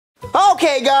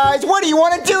Okay, guys, what do you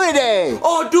want to do today?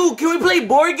 Oh, dude, can we play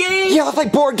board games? Yeah, let's play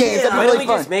board games. That'd be Why really don't we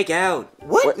fun. just make out?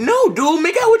 What? No, dude,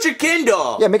 make out with your Ken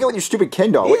doll. Yeah, make it with your stupid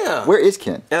Ken doll. Yeah. Where is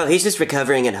Ken? Oh, he's just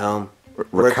recovering at home.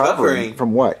 Recovering?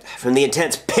 From what? From the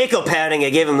intense pickle pounding I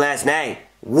gave him last night.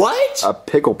 What? A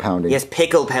pickle pounding. Yes,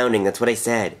 pickle pounding, that's what I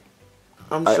said.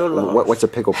 I'm so lost. What's a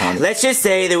pickle pounding? Let's just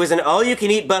say there was an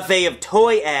all-you-can-eat buffet of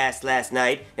toy ass last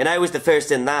night, and I was the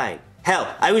first in line.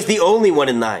 Hell, I was the only one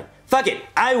in line. Fuck it,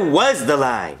 I was the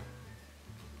line.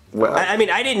 Well, I mean,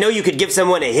 I didn't know you could give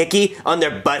someone a hickey on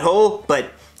their butthole,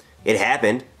 but it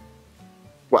happened.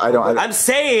 well, I don't. I'm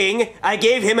saying I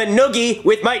gave him a noogie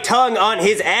with my tongue on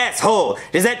his asshole.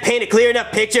 Does that paint a clear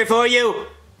enough picture for you?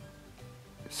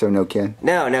 So no Ken?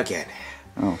 No, no Ken.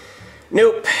 Oh.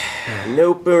 Nope.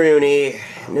 Nope, Rooney.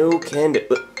 No Ken.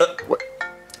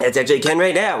 That's actually Ken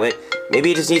right now. But maybe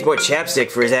he just needs more chapstick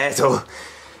for his asshole.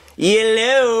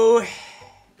 Yellow.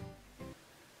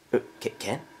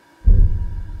 Ken?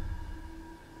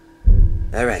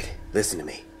 Alright, listen to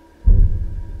me.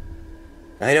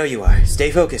 I know you are.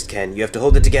 Stay focused, Ken. You have to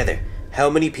hold it together. How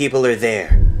many people are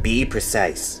there? Be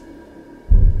precise.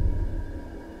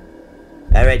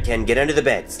 Alright, Ken, get under the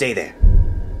bed. Stay there.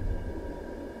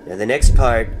 Now the next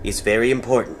part is very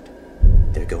important.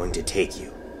 They're going to take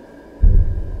you.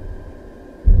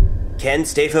 Ken,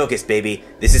 stay focused, baby.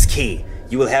 This is key.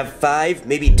 You will have 5,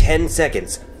 maybe 10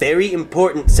 seconds. Very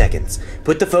important seconds.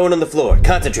 Put the phone on the floor.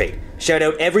 Concentrate. Shout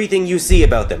out everything you see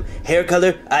about them. Hair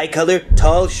color, eye color,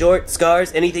 tall, short,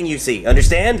 scars, anything you see.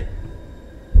 Understand?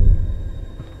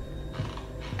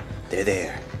 They're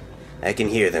there. I can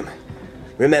hear them.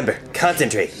 Remember,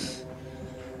 concentrate.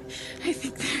 I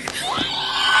think they're...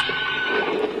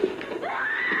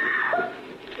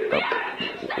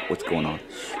 What's going on?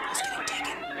 It's getting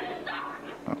taken.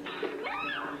 Oh.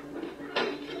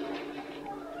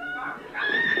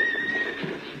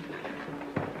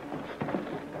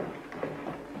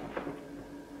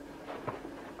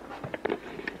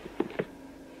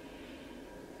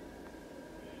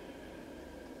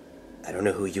 I don't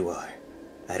know who you are.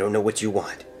 I don't know what you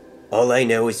want. All I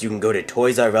know is you can go to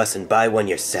Toys R Us and buy one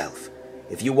yourself.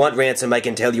 If you want ransom, I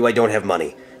can tell you I don't have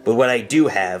money. But what I do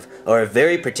have are a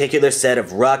very particular set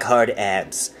of rock-hard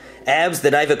abs. Abs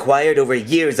that I've acquired over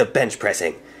years of bench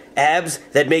pressing. Abs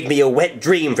that make me a wet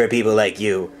dream for people like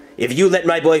you. If you let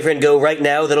my boyfriend go right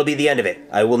now, that'll be the end of it.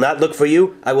 I will not look for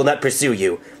you. I will not pursue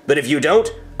you. But if you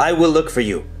don't, I will look for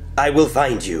you. I will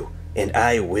find you. And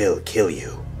I will kill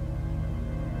you.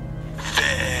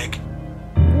 Fag.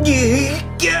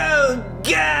 Oh,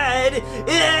 God!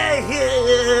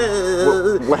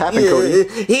 What happened, Cody?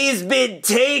 He's been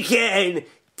taken!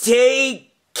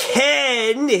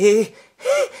 Taken!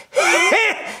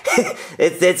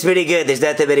 That's pretty good. There's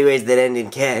not that many ways that end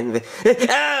in Ken. But...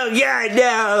 Oh, God,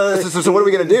 no! So what are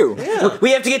we gonna do? Yeah.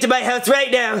 We have to get to my house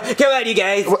right now. Come on, you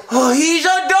guys. Oh, he's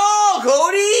a dog,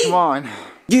 Cody! Come on.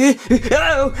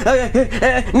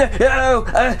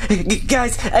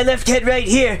 Guys, I left Ken right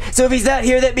here, so if he's not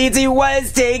here, that means he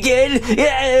was taken.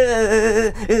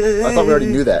 I thought we already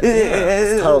knew that.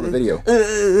 That's the title of the video.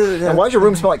 And why does your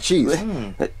room smell like cheese?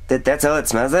 That's all it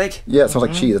smells like? Yeah, it smells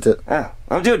like cheese, that's it. Oh,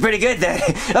 I'm doing pretty good then.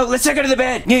 Oh, let's check under the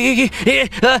bed.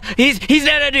 He's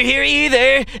not under here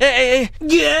either.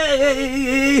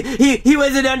 He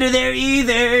wasn't under there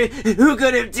either. Who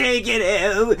could have taken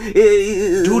him?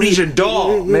 Dude, he's a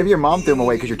dog. Maybe your mom threw him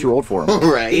away because you're too old for him.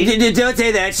 Right. Don't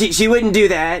say that. She wouldn't do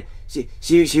that.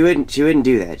 She wouldn't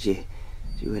do that. She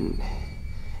wouldn't.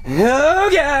 Oh,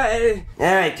 God.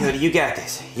 All right, Cody, you got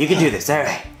this. You can do this. All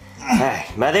right.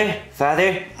 Alright, Mother,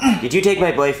 Father, did you take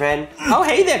my boyfriend? Oh,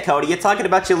 hey there, Cody. You talking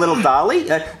about your little dolly?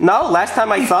 No, last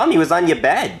time I saw him, he was on your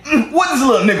bed. What this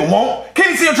little nigga want?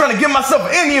 Can't you see I'm trying to give myself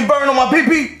an Indian burn on my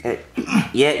pee-pee?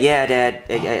 Yeah, Dad,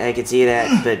 I can see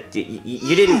that, but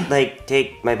you didn't, like,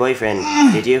 take my boyfriend,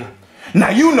 did you? Now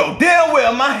you know damn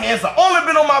well my hands have only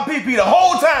been on my pee-pee the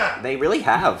whole time. They really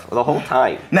have, the whole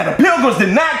time. Now the Pilgrims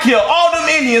did not kill all them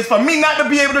Indians for me not to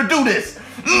be able to do this.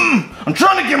 I'm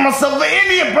trying to give myself an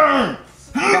Indian burn.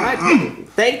 God,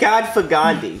 thank God for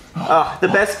Gandhi. Oh, the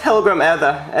best pilgrim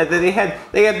ever. They had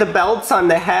the belts on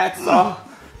the hats. Oh.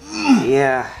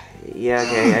 Yeah,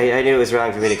 okay, I knew it was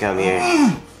wrong for me to come here.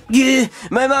 Yeah,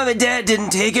 my mom and dad didn't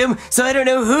take him, so I don't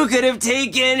know who could have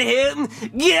taken him.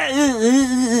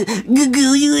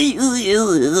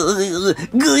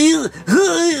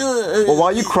 Well,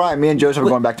 while you cry, me and Joseph are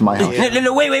going back to my house.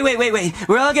 No, wait.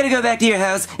 We're all gonna go back to your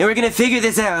house, and we're gonna figure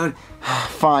this out.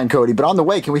 Fine, Cody, but on the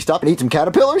way, can we stop and eat some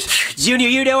caterpillars? Junior,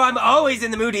 you know I'm always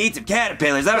in the mood to eat some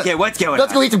caterpillars. I don't care what's going on.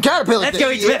 Let's go eat some caterpillars. Let's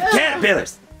go eat some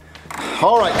caterpillars.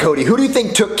 All right, Cody, who do you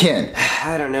think took Ken?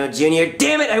 I don't know, Junior.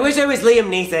 Damn it, I wish I was Liam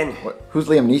Neeson. What? Who's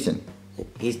Liam Neeson?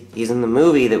 He's in the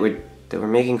movie that we're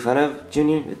making fun of,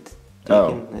 Junior.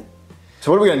 Oh.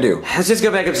 So what are we gonna do? Let's just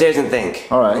go back upstairs and think.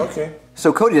 All right. Okay.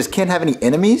 So Cody, does Ken have any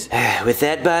enemies? With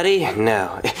that body?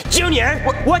 No. Junior,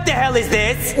 what the hell is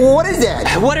this? What is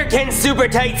that? What are Ken's super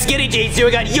tight skinny jeans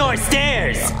doing on your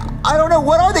stairs? I don't know.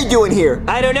 What are they doing here?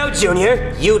 I don't know,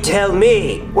 Junior. You tell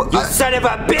me. What, You son of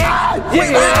a bitch! wait,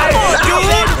 You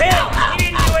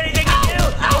didn't do anything to you!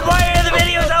 Why are the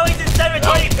videos always in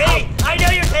 720p? I know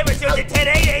your camera shoots at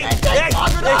 1080!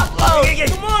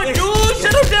 Come on, dude!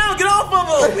 Shut him down! Get off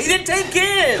of him! He didn't take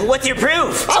Ken! What's your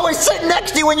proof? I was sitting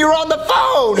next to you when you were on the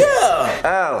phone.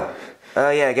 Yeah! Oh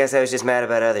yeah, I guess I was just mad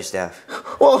about other stuff.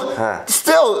 Well,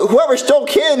 still, whoever stole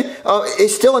Ken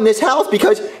is still in this house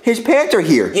because his pants are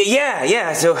here.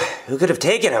 Yeah, so who could have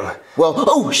taken him?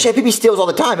 Well, Chef Pee Pee steals all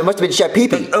the time. It must have been Chef Pee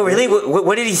Pee. Oh really?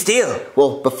 What did he steal?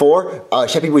 Well, before,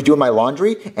 Chef Pee Pee was doing my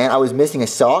laundry, and I was missing a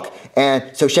sock,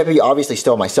 and so Chef Pee Pee obviously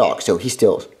stole my sock, so he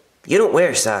steals. You don't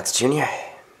wear socks, Junior.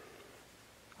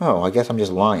 Oh, I guess I'm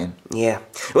just lying. Yeah.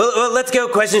 Well, let's go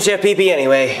question Chef Pee Pee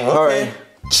anyway. Okay. All right.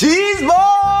 Cheese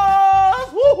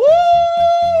balls!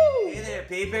 Woohoo! Hey there,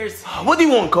 Peepers. What do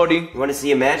you want, Cody? You want to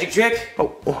see a magic trick?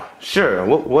 Oh, sure.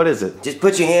 What is it? Just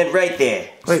put your hand right there.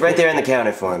 Just Wait, right there on the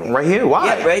counter for me. Right here? Why?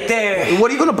 Yeah, right there. What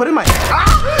are you gonna put in my? Why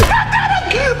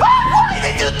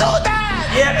did you do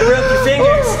that? Yeah, broke your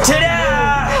fingers.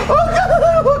 Ta-da!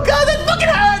 Oh God, that fucking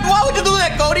hurt! Why would you do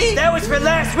that, Cody? That was for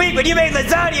last week when you made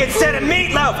lasagna instead of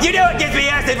meatloaf. You know it gives me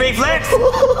acid reflux.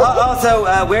 Also,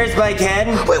 where's my Ken?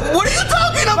 Wait, what are you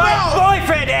talking My about?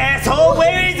 boyfriend, asshole.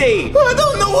 Where is he? I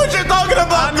don't know what you're talking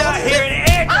about. I'm not hearing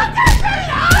it.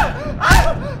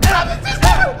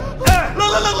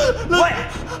 Look. What?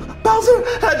 Bowser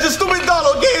had your stupid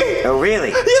doll, okay? Oh, really?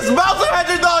 Yes, Bowser had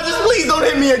your doll. Just please don't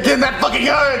hit me again. That fucking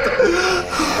hurt.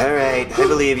 All right, I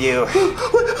believe you.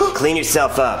 Clean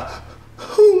yourself up.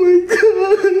 Oh my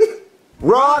God.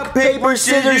 Rock, paper,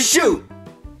 scissors, shoot!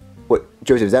 What,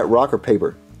 Joseph, is that rock or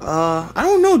paper? I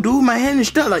don't know, dude. My hand is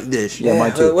stuck like this. Yeah,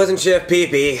 mine Well, too. it wasn't Chef Pee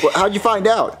Pee. Well, how'd you find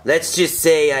out? Let's just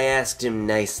say I asked him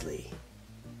nicely.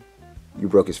 You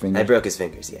broke his finger? I broke his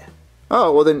fingers, yeah.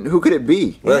 Oh, well then who could it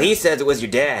be? Well, he says it was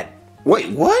your dad. Wait,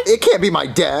 what? It can't be my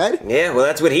dad! Yeah, well,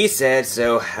 that's what he said,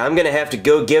 so I'm gonna have to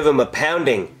go give him a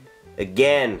pounding.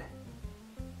 Again.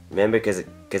 Remember, cause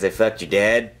I fucked your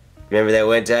dad? Remember that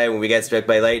one time when we got struck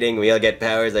by lightning, we all got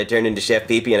powers, I turned into Chef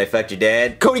Pee Pee and I fucked your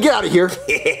dad? Cody, get out of here!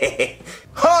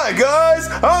 Hi guys,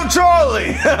 I'm Charlie,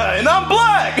 and I'm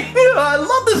black. I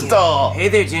love this doll. Hey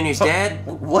there, Junior's dad.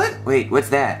 What? Wait, what's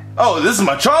that? Oh, this is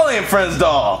my Charlie and Friends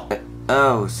doll.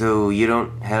 Oh, so you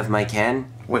don't have my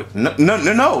Ken? Wait,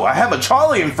 no, I have a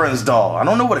Charlie and Friends doll. I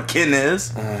don't know what a Ken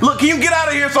is. Look, can you get out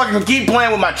of here so I can keep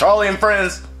playing with my Charlie and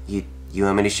Friends? You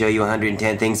want me to show you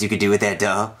 110 things you could do with that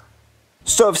doll?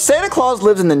 So if Santa Claus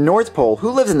lives in the North Pole, who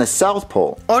lives in the South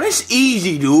Pole? Oh, that's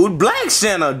easy, dude. Black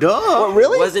Santa, duh. What,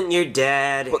 really? Wasn't your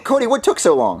dad... But Cody, what took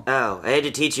so long? Oh, I had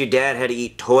to teach your dad how to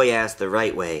eat toy ass the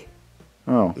right way.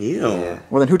 Oh. Ew. Yeah.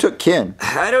 Well then who took Ken?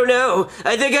 I don't know.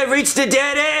 I think I've reached a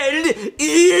dead end.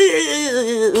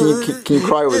 Can you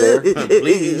cry over there?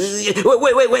 Please.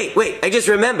 Wait. I just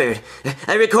remembered.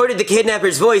 I recorded the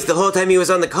kidnapper's voice the whole time he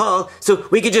was on the call, so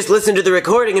we could just listen to the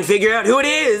recording and figure out who it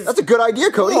is. That's a good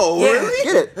idea, Cody. Oh, Yeah. really?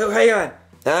 Get it. Oh, hang on.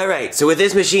 Alright, so with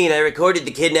this machine, I recorded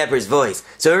the kidnapper's voice.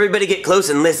 So everybody get close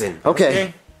and listen.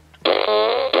 Okay.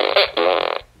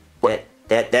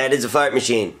 That is a fart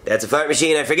machine. That's a fart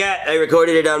machine. I forgot. I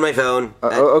recorded it on my phone.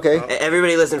 Okay.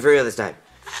 Everybody listen for real this time.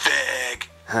 Fag.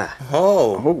 Huh.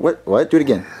 Oh. Oh, what? Do it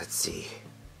again. Let's see.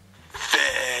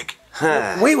 Fag.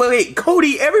 Huh. Wait.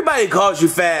 Cody, everybody calls you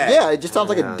fag. Yeah, it just sounds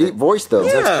like a deep voice though.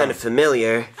 Yeah. Sounds kind of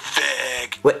familiar.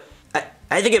 Fag. What?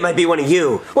 I think it might be one of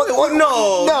you. What?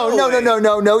 No.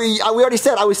 We already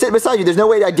said I was sitting beside you. There's no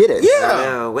way I did it. Yeah.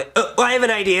 No, wait. Oh, I have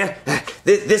an idea.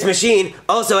 This machine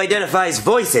also identifies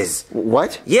voices.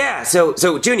 What? Yeah, so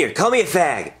Junior, call me a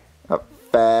fag. A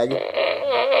fag.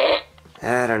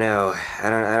 I don't know.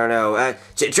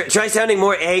 Try sounding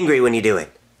more angry when you do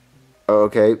it.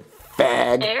 Okay.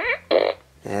 Fag.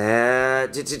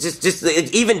 Just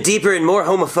even deeper and more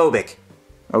homophobic.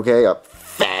 Okay. A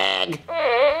fag.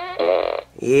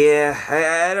 Yeah,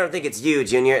 I don't think it's you,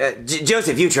 Junior.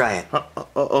 Joseph, you try it.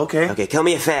 Okay. Okay, call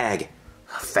me a fag.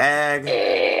 Fag.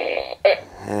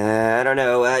 I don't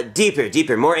know.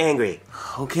 Deeper, more angry.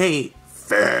 Okay.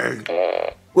 Fag.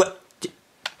 What?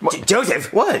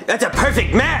 Joseph? What? That's a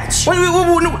perfect match! Wait,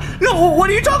 no, what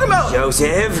are you talking about?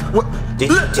 Joseph?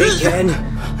 Did you take Ken?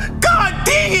 God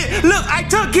dang it! Look, I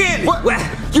took Ken! What?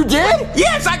 You did?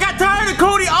 Yes, I got tired of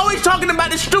Cody always talking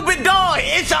about this stupid doll.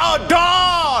 It's a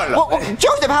doll. Well,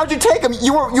 Joseph, how'd you take him?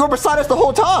 You were beside us the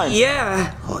whole time.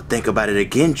 Yeah. Oh, think about it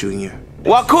again, Junior.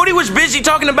 While Cody was busy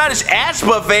talking about his ass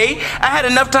buffet, I had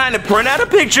enough time to print out a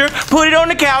picture, put it on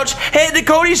the couch, head to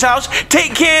Cody's house,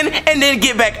 take Ken, and then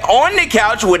get back on the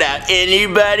couch without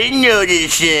anybody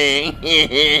noticing.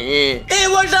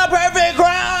 It was a perfect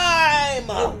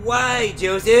crime! Why,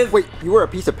 Joseph? Wait, you were a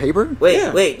piece of paper?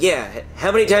 Wait, yeah.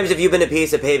 How many times have you been a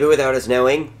piece of paper without us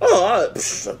knowing? Oh,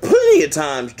 plenty of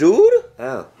times, dude.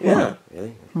 Oh. Yeah.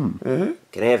 Really?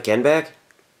 Can I have Ken back?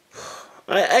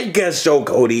 I guess so,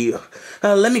 Cody.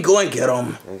 Let me go and get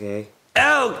him. Okay.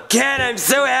 Oh, Ken, I'm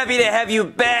so happy to have you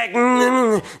back.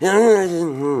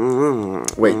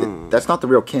 Wait, that's not the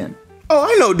real Ken. Oh,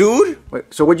 I know, dude.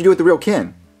 Wait, so what'd you do with the real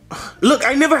Ken? Look,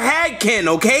 I never had Ken,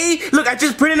 okay? Look, I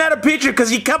just printed out a picture because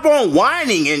he kept on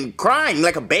whining and crying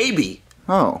like a baby.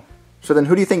 Oh, so then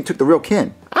who do you think took the real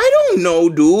Ken? I don't know,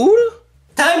 dude.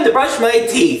 Time to brush my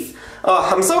teeth.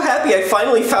 Oh, I'm so happy I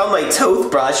finally found my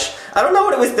toothbrush. I don't know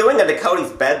what it was doing under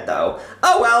Cody's bed, though.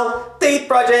 Oh well, teeth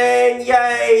brushing,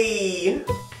 yay!